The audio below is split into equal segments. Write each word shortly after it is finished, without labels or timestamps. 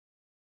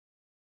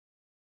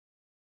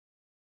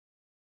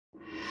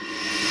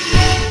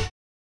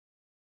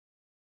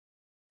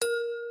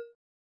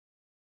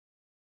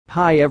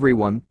Hi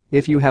everyone,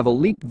 if you have a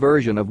leaked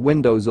version of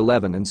Windows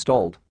 11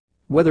 installed,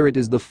 whether it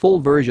is the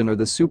full version or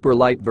the super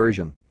light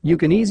version, you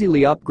can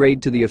easily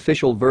upgrade to the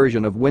official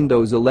version of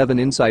Windows 11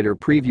 Insider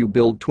Preview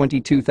Build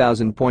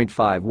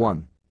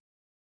 22000.51.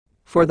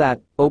 For that,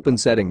 open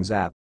Settings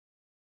app.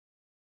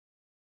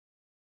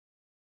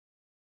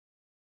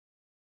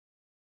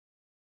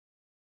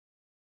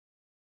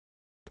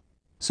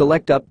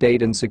 Select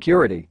Update and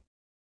Security.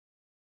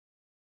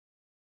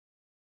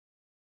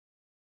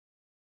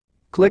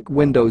 Click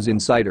Windows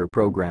Insider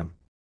Program.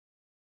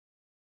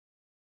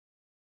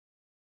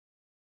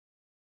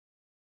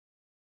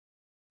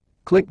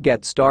 Click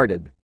Get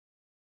Started.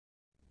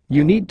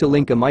 You need to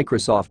link a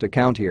Microsoft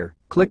account here.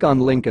 Click on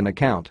Link an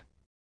account.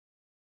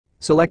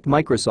 Select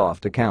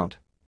Microsoft account.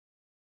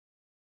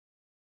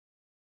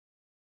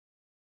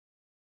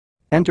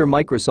 Enter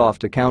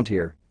Microsoft account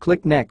here.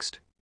 Click Next.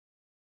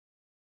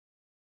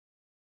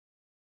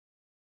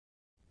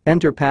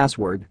 Enter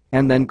password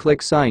and then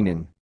click Sign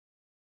in.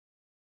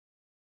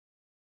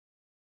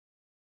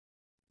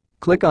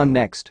 Click on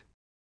Next.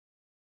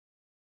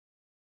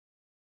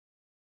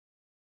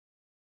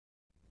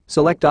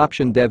 Select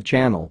option Dev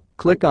Channel,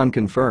 click on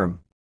Confirm.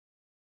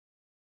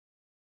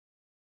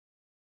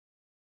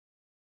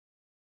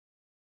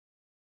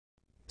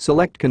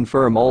 Select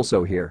Confirm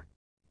also here.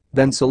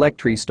 Then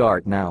select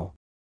Restart Now.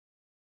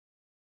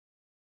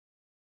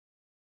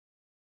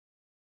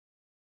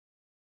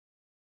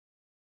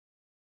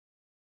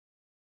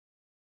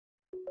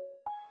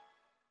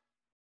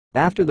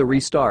 After the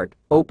restart,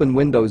 open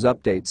Windows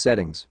Update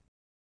Settings.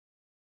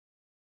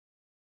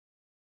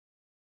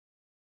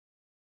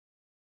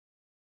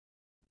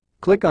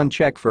 Click on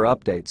Check for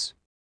updates.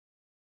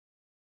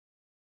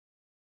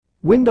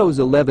 Windows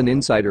 11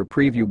 Insider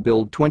Preview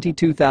Build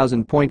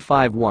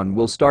 22000.51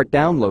 will start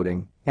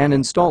downloading and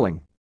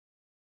installing.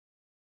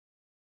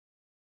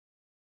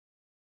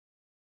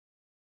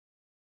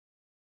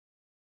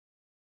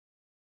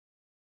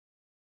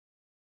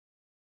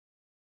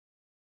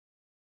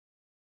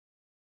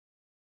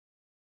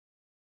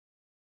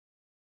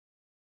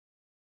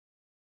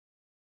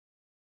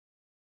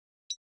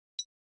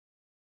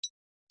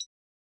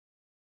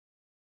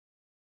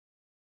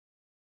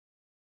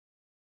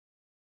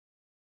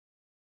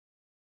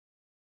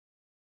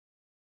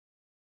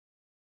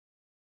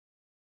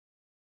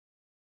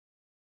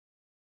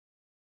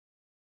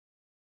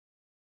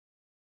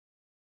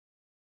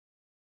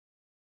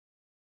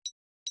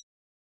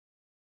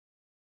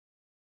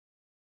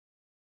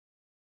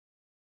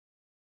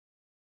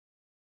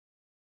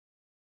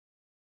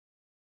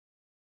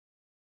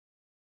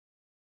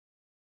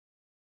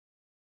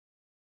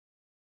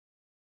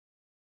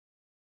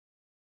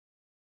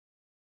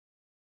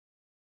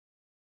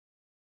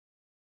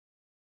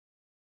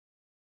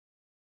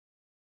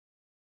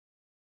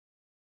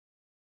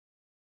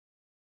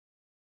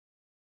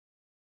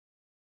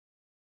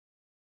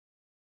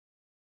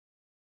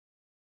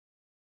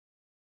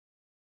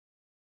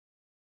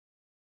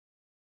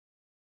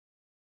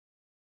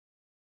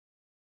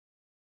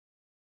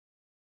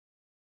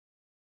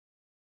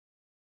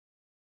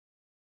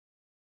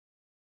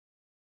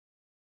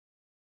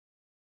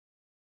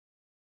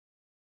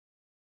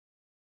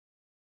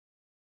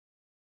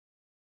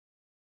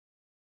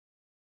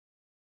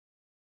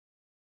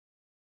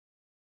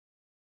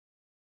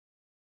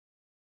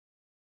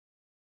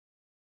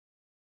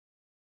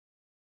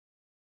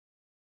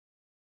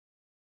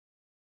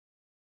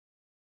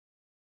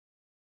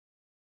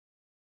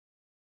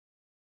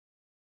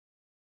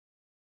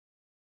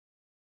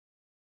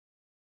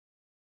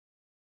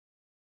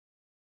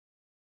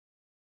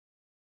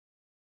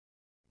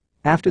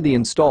 After the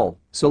install,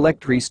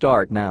 select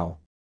Restart Now.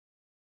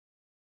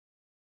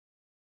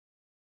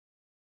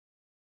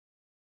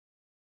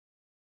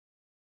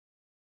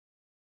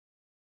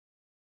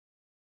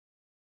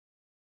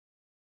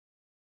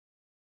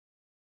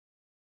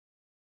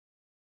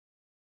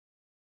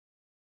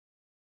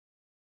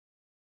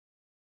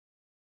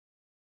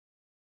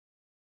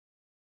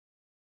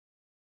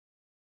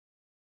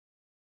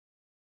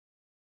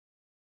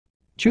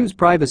 Choose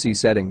Privacy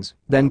Settings,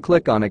 then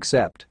click on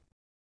Accept.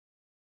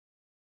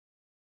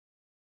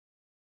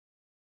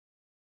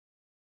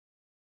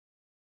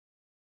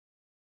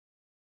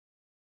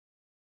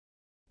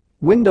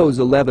 Windows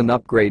 11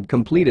 upgrade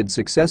completed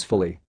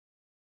successfully.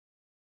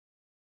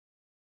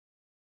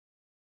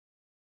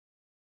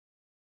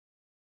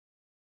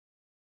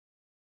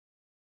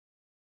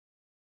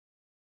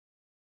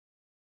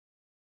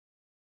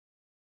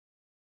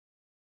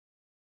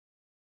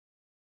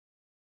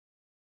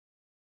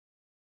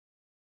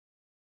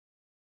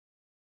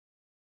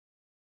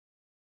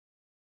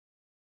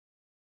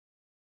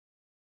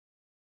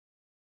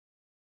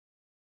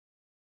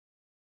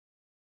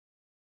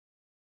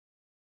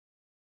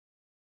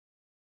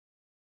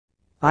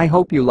 I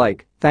hope you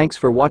like. Thanks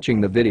for watching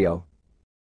the video.